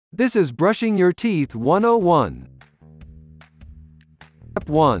This is Brushing Your Teeth 101. Step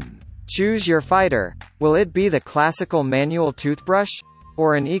 1. Choose your fighter. Will it be the classical manual toothbrush?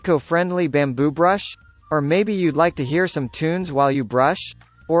 Or an eco-friendly bamboo brush? Or maybe you'd like to hear some tunes while you brush?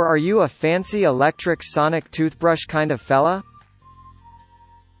 Or are you a fancy electric sonic toothbrush kind of fella?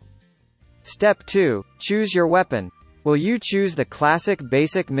 Step 2. Choose your weapon. Will you choose the classic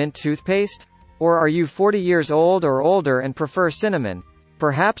basic mint toothpaste? Or are you 40 years old or older and prefer cinnamon?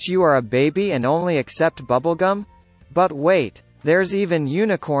 Perhaps you are a baby and only accept bubblegum? But wait, there's even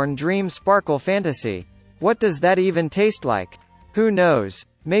Unicorn Dream Sparkle Fantasy. What does that even taste like? Who knows?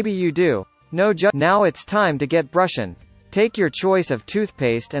 Maybe you do. Now it's time to get brushin'. Take your choice of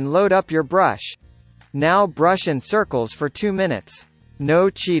toothpaste and load up your brush. Now brush in circles for 2 minutes. No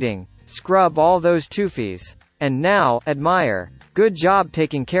cheating. Scrub all those toofies. And now, admire. Good job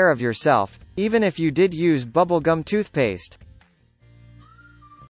taking care of yourself, even if you did use bubblegum toothpaste.